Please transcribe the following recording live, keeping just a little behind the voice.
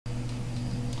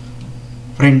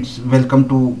Friends, welcome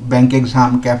to Bank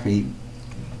Exam Cafe,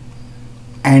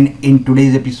 and in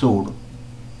today's episode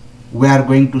we are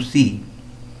going to see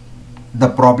the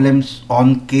problems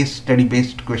on case study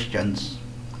based questions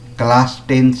class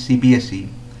 10 cbse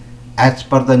as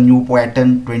per the new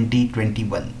pattern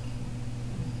 2021.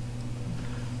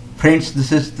 Friends,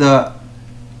 this is the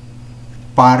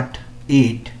part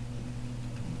 8.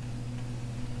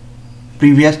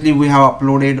 Previously we have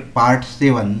uploaded part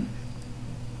 7,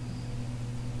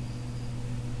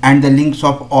 and the links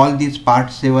of all these part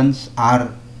 7s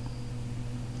are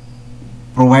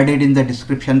provided in the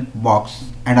description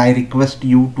box, and I request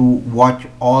you to watch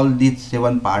all these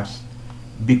 7 parts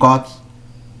because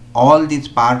all these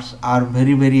parts are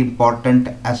very important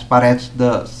as far as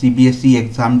the CBSE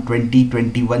exam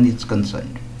 2021 is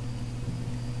concerned.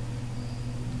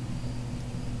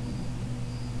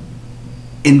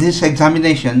 In this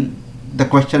examination, the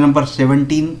question number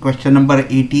 17, question number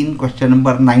 18, question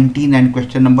number 19 and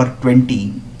question number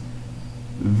 20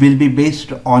 will be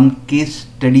based on case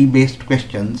study based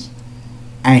questions,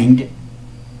 and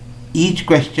each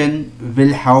question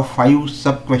will have 5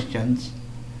 sub questions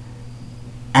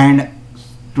and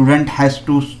student has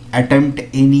to attempt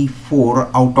any 4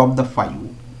 out of the 5,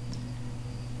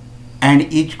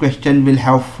 and each question will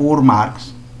have 4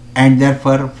 marks, and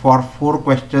therefore for 4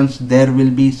 questions there will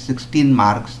be 16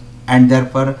 marks, and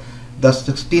therefore the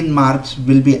 16 marks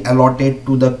will be allotted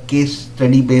to the case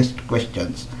study based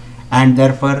questions, and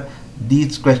therefore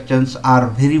these questions are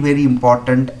very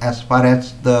important as far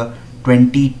as the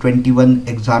 2021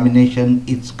 examination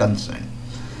is concerned.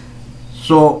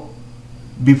 So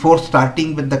before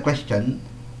starting with the question,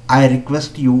 I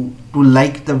request you to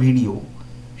like the video,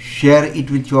 share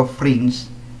it with your friends,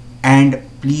 and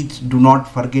please do not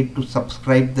forget to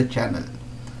subscribe the channel.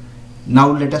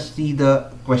 Now let us see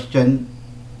the question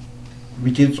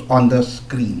which is on the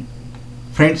screen.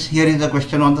 Friends, here is the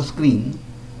question on the screen.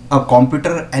 A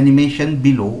computer animation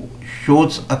below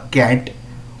shows a cat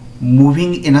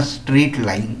moving in a straight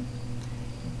line.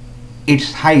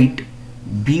 Its height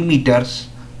b meters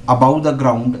above the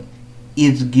ground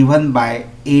is given by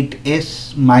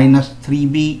 8s minus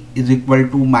 3b is equal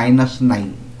to minus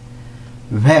 9,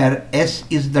 where s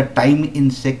is the time in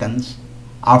seconds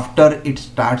after it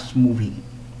starts moving.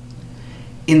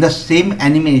 In the same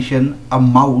animation, a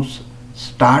mouse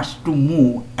starts to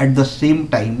move at the same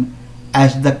time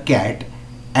as the cat,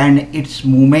 and its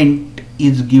movement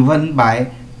is given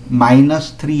by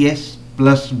minus 3s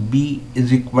plus b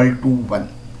is equal to 1.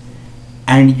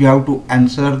 And you have to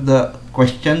answer the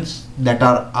questions that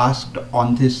are asked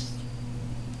on this.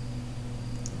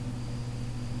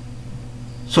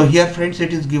 So here, friends,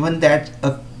 it is given that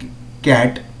a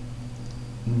cat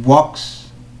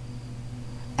walks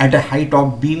at a height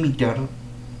of b meter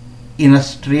in a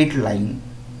straight line,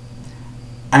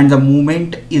 and the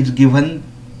movement is given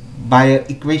by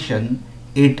equation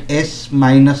 8s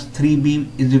minus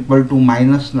 3b is equal to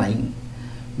minus 9,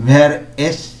 where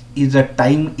s is a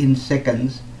time in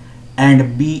seconds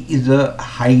and b is a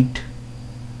height.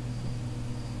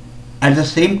 At the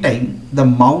same time, the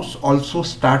mouse also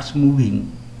starts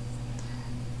moving,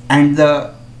 and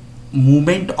the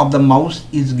movement of the mouse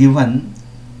is given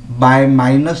by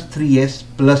minus 3s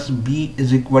plus b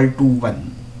is equal to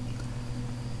 1.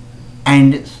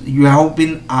 And you have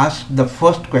been asked the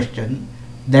first question,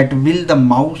 that will the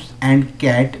mouse and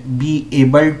cat be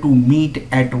able to meet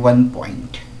at one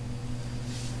point.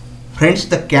 Friends,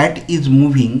 the cat is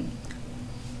moving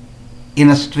in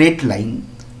a straight line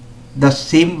the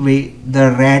same way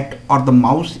the rat or the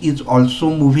mouse is also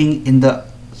moving in the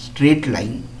straight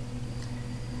line,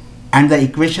 and the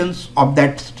equations of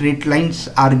that straight lines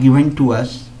are given to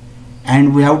us,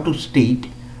 and we have to state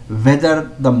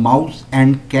whether the mouse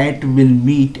and cat will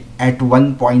meet at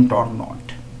one point or not.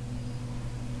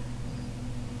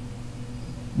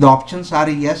 The options are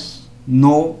yes,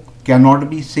 no, cannot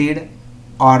be said,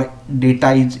 or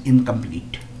data is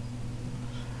incomplete.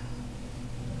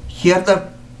 Here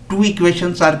the 2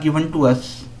 equations are given to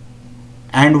us,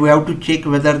 and we have to check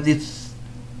whether these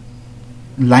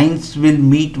lines will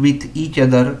meet with each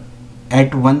other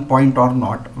at one point or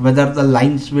not, whether the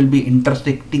lines will be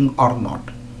intersecting or not.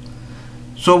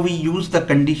 So we use the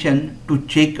condition to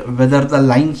check whether the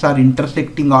lines are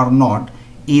intersecting or not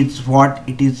is what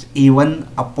it is, a1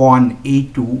 upon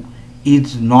a2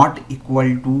 is not equal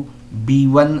to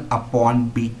b1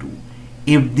 upon b2.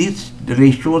 If these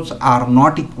ratios are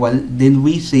not equal, then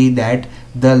we say that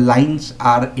the lines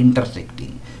are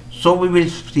intersecting. So we will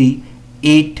see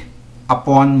 8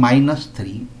 upon minus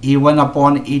 3, a1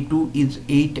 upon a2 is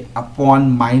 8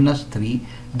 upon minus 3,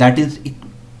 that is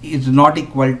is not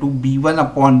equal to b1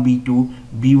 upon b2.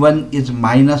 b1 is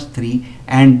minus 3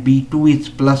 and b2 is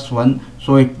plus 1,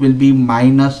 so it will be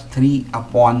minus 3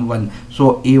 upon 1.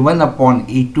 So a1 upon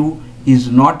a2 is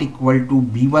not equal to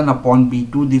b1 upon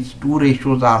b2. These two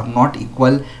ratios are not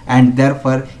equal, and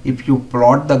therefore if you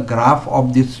plot the graph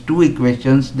of these two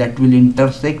equations, that will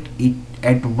intersect it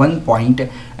at one point,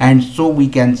 and so we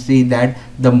can say that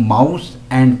the mouse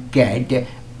and cat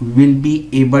will be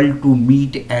able to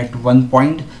meet at one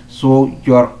point. So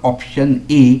your option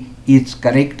A is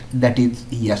correct, that is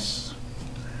yes.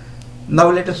 Now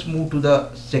let us move to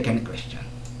the second question.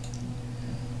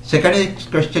 Second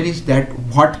question is that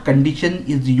what condition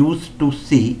is used to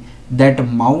say that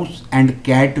mouse and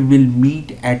cat will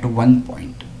meet at one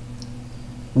point?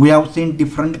 We have seen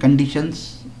different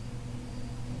conditions,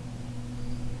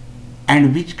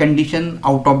 and which condition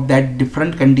out of that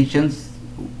different conditions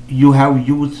you have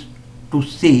used to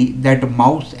say that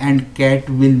mouse and cat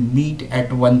will meet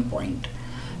at one point?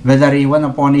 Whether a1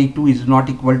 upon a2 is not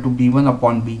equal to b1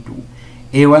 upon b2,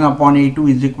 a1 upon a2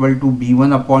 is equal to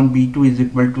b1 upon b2 is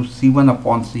equal to c1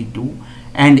 upon c2,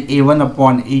 and a1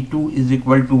 upon a2 is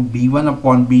equal to b1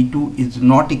 upon b2 is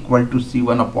not equal to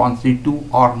c1 upon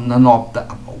c2, or none of the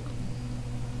above.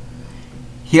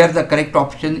 Here the correct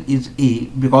option is A,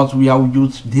 because we have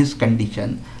used this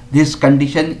condition. This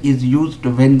condition is used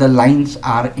when the lines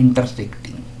are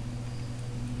intersecting.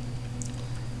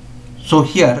 So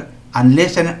here,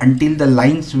 unless and until the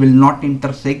lines will not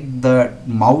intersect, the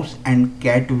mouse and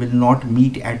cat will not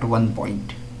meet at one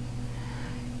point.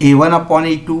 a1 upon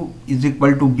a2 is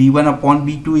equal to b1 upon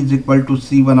b2 is equal to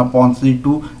c1 upon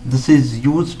c2. This is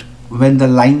used when the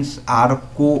lines are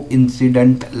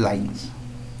coincident lines.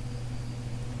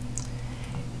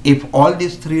 If all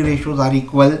these three ratios are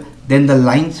equal, then the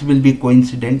lines will be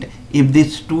coincident. If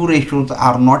these two ratios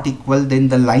are not equal, then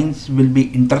the lines will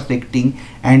be intersecting,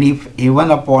 and if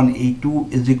a1 upon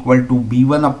a2 is equal to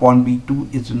b1 upon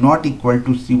b2 is not equal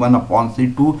to c1 upon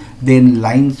c2, then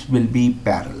lines will be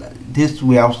parallel. This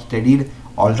we have studied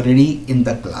already in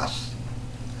the class.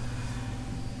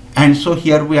 And so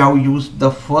here we have used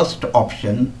the first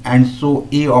option, and so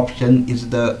A option is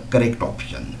the correct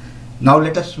option. Now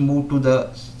let us move to the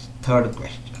third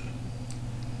question.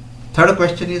 Third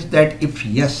question is that if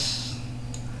yes,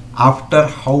 after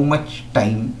how much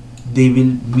time they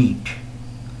will meet?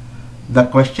 The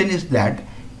question is that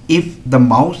if the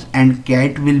mouse and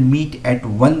cat will meet at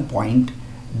one point,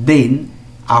 then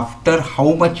after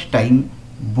how much time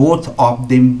both of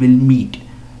them will meet?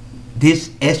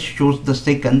 This S shows the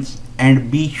seconds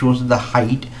and B shows the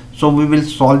height. So we will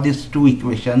solve these two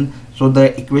equations. So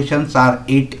the equations are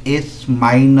 8S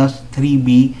minus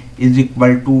 3B is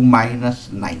equal to minus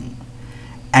 9.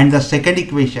 And the second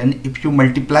equation, if you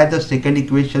multiply the second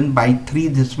equation by 3,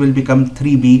 this will become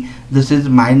 3b. This is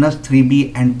minus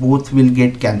 3b, and both will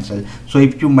get cancelled. So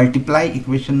if you multiply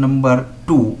equation number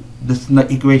 2, this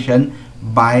equation,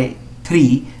 by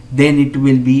 3, then it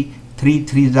will be 3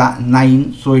 3s are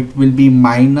 9. So it will be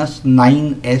minus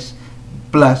 9s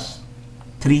plus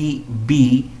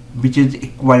 3b, which is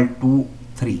equal to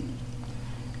 3.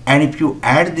 And if you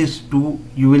add these two,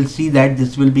 you will see that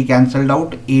this will be cancelled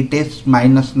out. 8s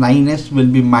minus 9s will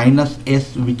be minus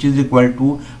s, which is equal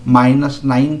to minus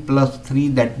 9 plus 3,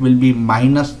 that will be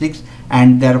minus 6,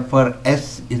 and therefore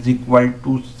s is equal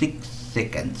to 6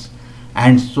 seconds.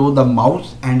 And so the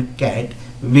mouse and cat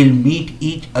will meet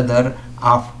each other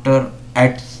after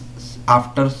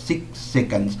 6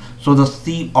 seconds. So the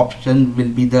C option will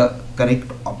be the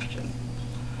correct option.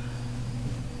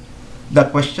 The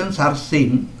questions are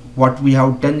same what we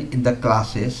have done in the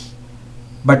classes,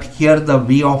 but here the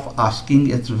way of asking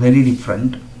is very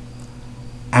different,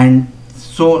 and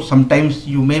so sometimes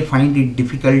you may find it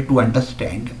difficult to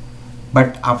understand,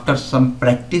 but after some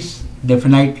practice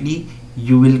definitely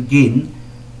you will gain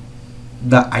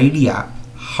the idea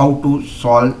how to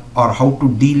solve or how to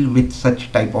deal with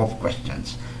such type of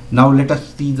questions. Now let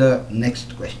us see the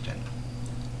next question.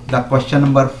 The question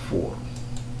number 4.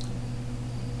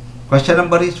 Question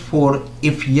number is 4.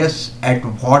 If yes, at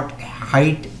what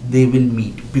height they will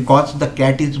meet? Because the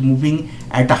cat is moving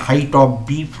at a height of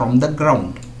b from the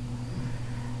ground,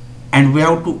 and we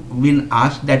have to been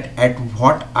asked that at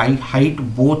what height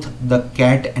both the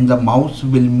cat and the mouse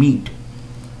will meet.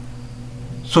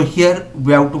 So here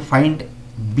we have to find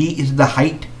b is the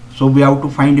height, so we have to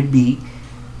find b.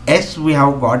 S we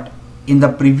have got in the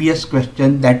previous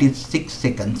question, that is 6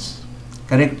 seconds,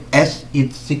 correct? S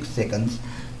is 6 seconds.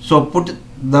 So put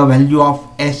the value of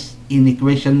S in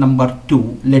equation number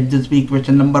 2. Let this be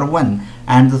equation number 1,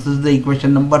 and this is the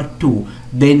equation number 2.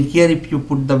 Then here if you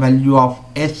put the value of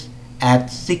S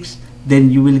at 6, then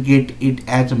you will get it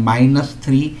as minus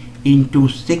 3 into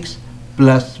 6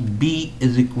 plus b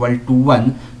is equal to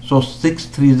 1. So 6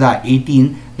 3s are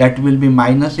 18, that will be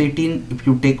minus 18. If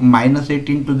you take minus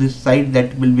 18 to this side,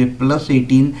 that will be plus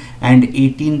 18, and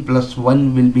 18 plus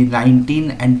 1 will be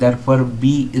 19, and therefore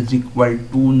b is equal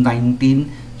to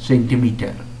 19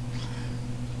 centimeter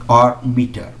or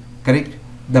meter. Correct?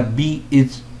 The b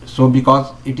is, so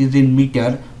because it is in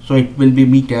meter, so it will be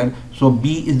meter. So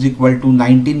b is equal to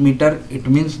 19 meter. It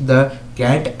means the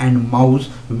cat and mouse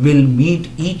will meet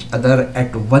each other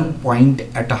at one point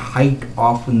at a height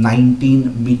of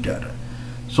 19 meter.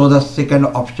 So the second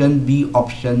option, B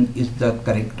option, is the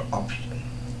correct option.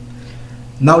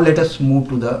 Now let us move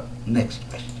to the next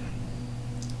question.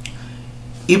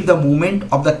 If the moment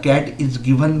of the cat is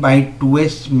given by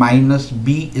 2s minus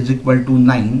b is equal to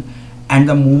 9, and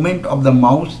the moment of the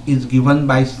mouse is given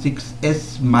by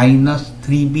 6s minus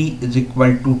 3b is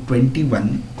equal to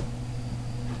 21,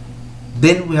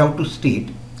 then we have to state,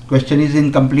 question is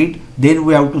incomplete, then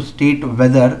we have to state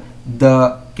whether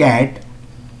the cat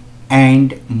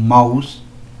and mouse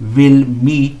will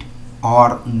meet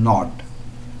or not,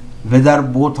 whether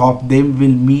both of them will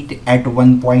meet at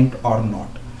one point or not.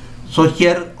 So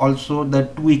here also the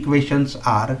two equations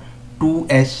are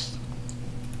 2s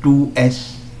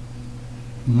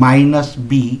minus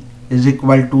b is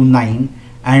equal to 9,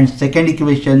 and second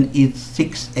equation is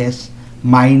 6s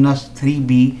minus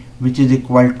 3b, which is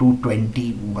equal to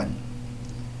 21.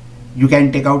 You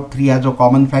can take out 3 as a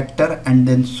common factor and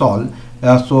then solve.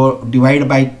 So divide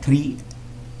by 3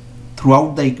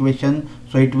 throughout the equation,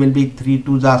 so it will be 3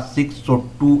 2s are 6, so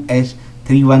 2s,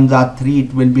 3 1s are 3,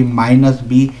 it will be minus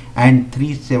b, and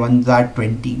 3 7s are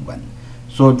 21.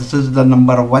 So this is the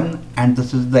number 1 and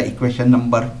this is the equation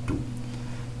number 2.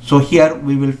 So here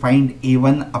we will find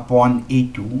a1 upon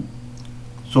a2.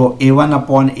 So a1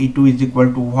 upon a2 is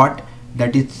equal to what?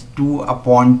 That is 2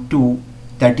 upon 2,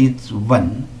 that is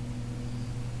 1.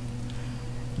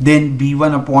 Then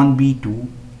b1 upon b2,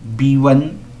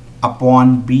 b1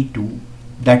 upon b2,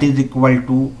 that is equal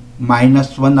to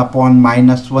minus 1 upon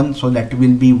minus 1, so that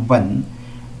will be 1,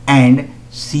 and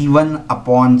c1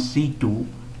 upon c2,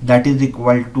 that is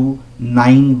equal to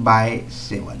 9 by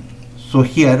 7. So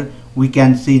here we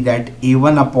can see that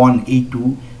a1 upon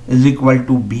a2 is equal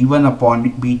to b1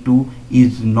 upon b2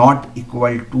 is not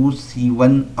equal to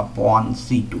c1 upon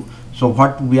c2. So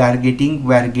what we are getting?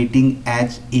 We are getting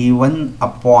as a1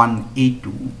 upon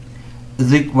a2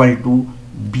 is equal to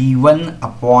b1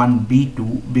 upon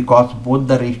b2, because both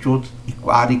the ratios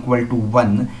are equal to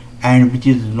 1, and which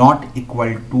is not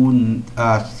equal to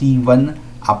c1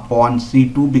 upon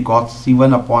c2, because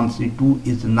c1 upon c2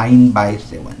 is 9 by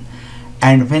 7.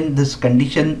 And when this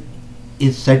condition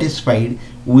is satisfied,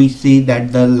 we see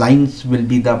that the lines will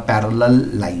be the parallel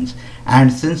lines,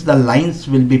 and since the lines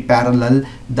will be parallel,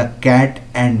 the cat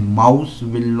and mouse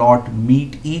will not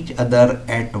meet each other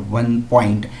at one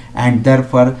point, and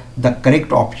therefore the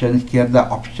correct options here, the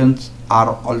options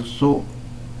are also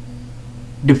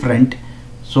different.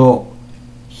 So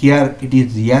here it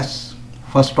is yes,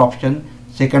 first option,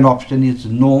 second option is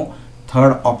no,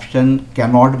 third option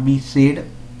cannot be said,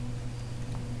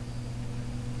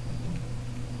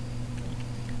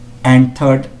 and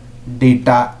third,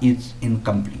 data is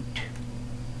incomplete.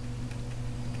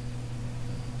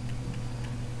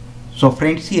 So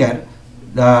friends, here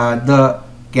the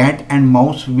cat and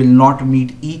mouse will not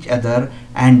meet each other,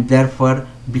 and therefore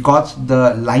because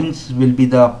the lines will be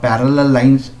the parallel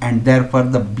lines, and therefore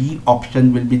the B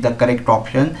option will be the correct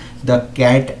option. The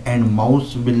cat and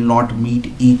mouse will not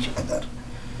meet each other.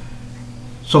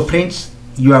 So friends,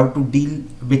 you have to deal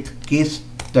with case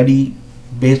study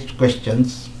based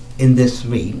questions in this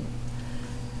way.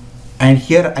 And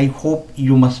here I hope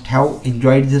you must have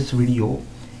enjoyed this video.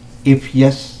 If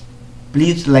yes,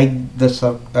 please like this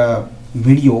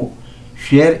video,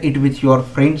 share it with your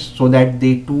friends so that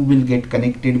they too will get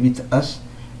connected with us,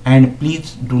 and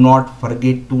please do not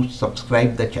forget to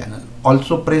subscribe the channel.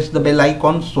 Also press the bell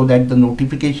icon so that the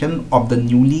notification of the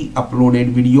newly uploaded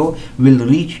video will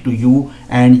reach to you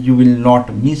and you will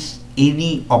not miss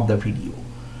any of the video.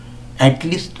 At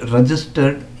least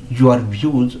register your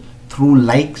views through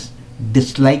likes,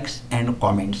 dislikes and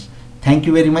comments. Thank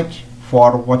you very much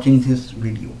for watching this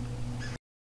video.